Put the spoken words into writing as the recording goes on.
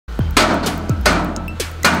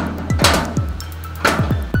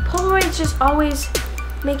Polaroids just always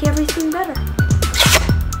make everything better.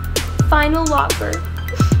 Final locker.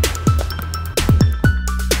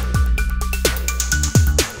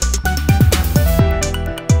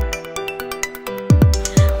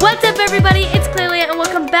 What's up everybody, it's Klailea and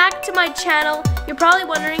welcome back to my channel. You're probably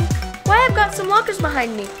wondering why I've got some lockers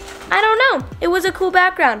behind me. I don't know, it was a cool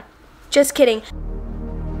background. Just kidding.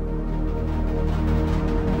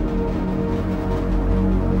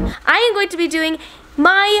 I am going to be doing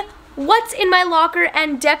my what's in my locker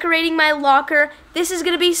and decorating my locker. This is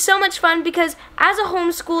going to be so much fun because as a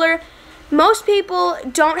homeschooler, most people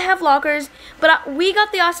don't have lockers, but we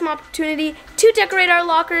got the awesome opportunity to decorate our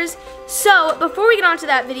lockers. So before we get on to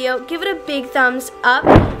that video, give it a big thumbs up.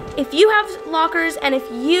 If you have lockers and if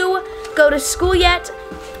you go to school yet,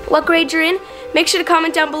 what grade you're in, make sure to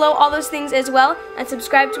comment down below all those things as well and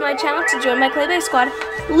subscribe to my channel to join my Klailea squad.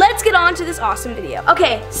 Let's get on to this awesome video.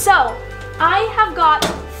 Okay, so I have got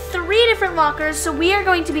 3 different lockers, so we are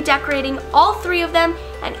going to be decorating all 3 of them,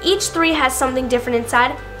 and each 3 has something different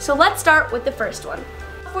inside. So let's start with the first one.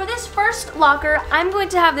 For this first locker, I'm going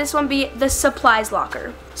to have this one be the supplies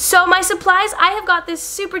locker. So my supplies, I have got this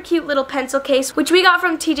super cute little pencil case, which we got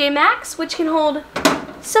from TJ Maxx, which can hold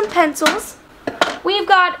some pencils. We've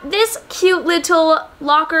got this cute little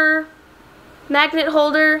locker magnet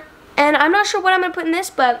holder, and I'm not sure what I'm going to put in this,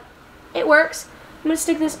 but it works. I'm going to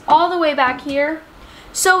stick this all the way back here.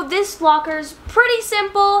 So this locker's pretty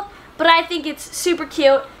simple, but I think it's super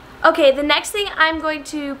cute. Okay, the next thing I'm going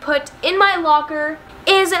to put in my locker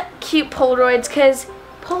is cute Polaroids, because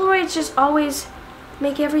Polaroids just always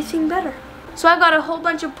make everything better. So I've got a whole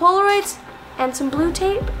bunch of Polaroids and some blue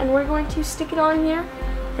tape, and we're going to stick it on here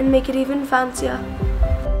and make it even fancier.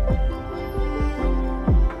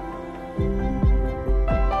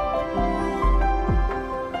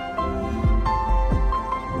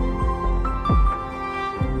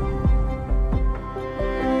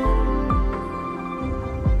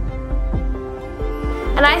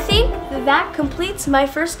 And I think that completes my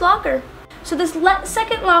first locker. So this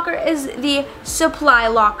second locker is the supply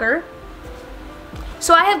locker.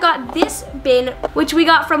 So I have got this bin, which we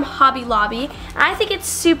got from Hobby Lobby. And I think it's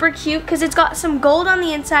super cute because it's got some gold on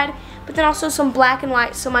the inside, but then also some black and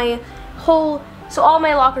white. So all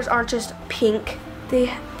my lockers aren't just pink. It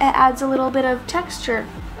adds a little bit of texture.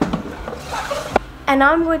 And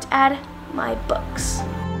now I'm going to add my books.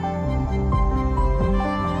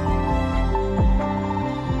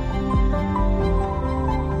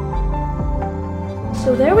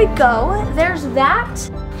 So there we go, there's that.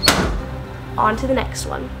 On to the next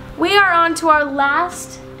one. We are on to our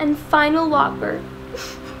last and final locker.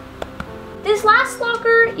 This last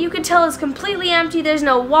locker, you can tell, is completely empty. There's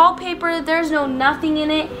no wallpaper, there's no nothing in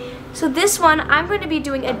it. So this one, I'm going to be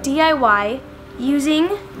doing a DIY using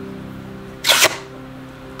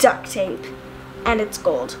duct tape, and it's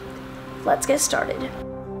gold. Let's get started.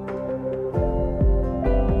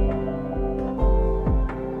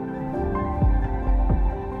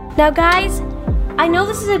 Now guys, I know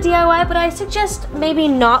this is a DIY, but I suggest maybe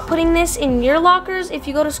not putting this in your lockers if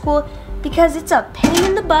you go to school, because it's a pain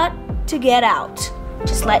in the butt to get out.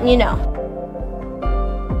 Just letting you know.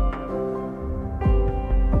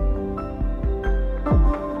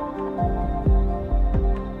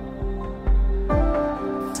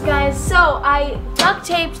 Guys, so I duct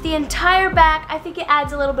taped the entire back. I think it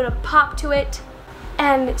adds a little bit of pop to it.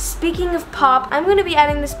 And speaking of pop, I'm going to be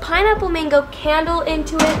adding this pineapple mango candle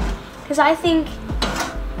into it because I think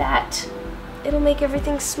that it'll make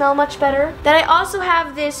everything smell much better. Then I also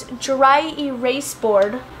have this dry erase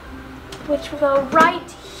board, which will go right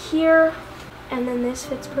here, and then this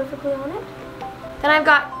fits perfectly on it. Then I've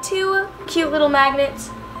got 2 cute little magnets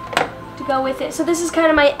to go with it. So this is kind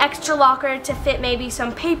of my extra locker to fit maybe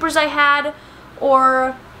some papers I had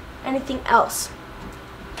or anything else.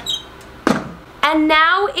 And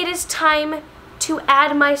now it is time to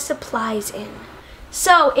add my supplies in.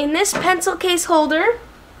 So in this pencil case holder,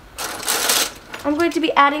 I'm going to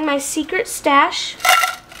be adding my secret stash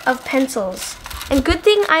of pencils. And good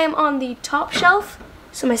thing I am on the top shelf,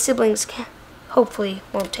 so my siblings hopefully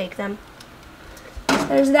won't take them.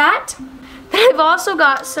 There's that. Then I've also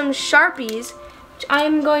got some Sharpies, which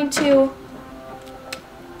I'm going to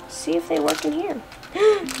see if they work in here.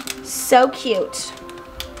 So cute.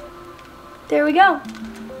 There we go.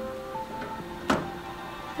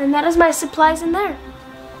 And that is my supplies in there.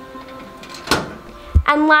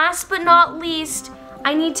 And last but not least,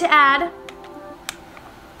 I need to add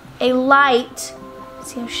a light,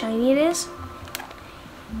 see how shiny it is,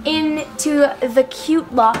 into the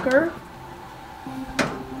cute locker.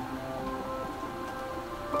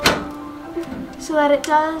 So that it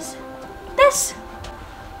does this.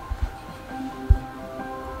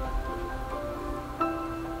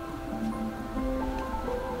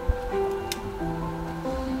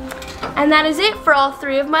 And that is it for all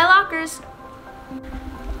 3 of my lockers.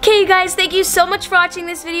 Okay, you guys, thank you so much for watching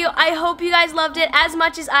this video. I hope you guys loved it as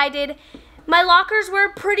much as I did. My lockers were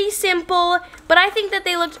pretty simple, but I think that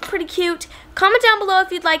they looked pretty cute. Comment down below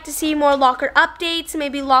if you'd like to see more locker updates,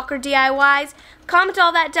 maybe locker DIYs. Comment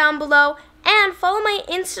all that down below. And follow my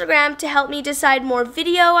Instagram to help me decide more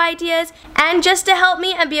video ideas and just to help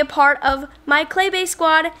me and be a part of my Klailea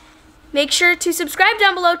squad. Make sure to subscribe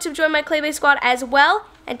down below to join my Klailea squad as well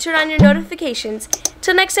and turn on your notifications.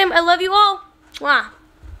 Till next time, I love you all. Mwah.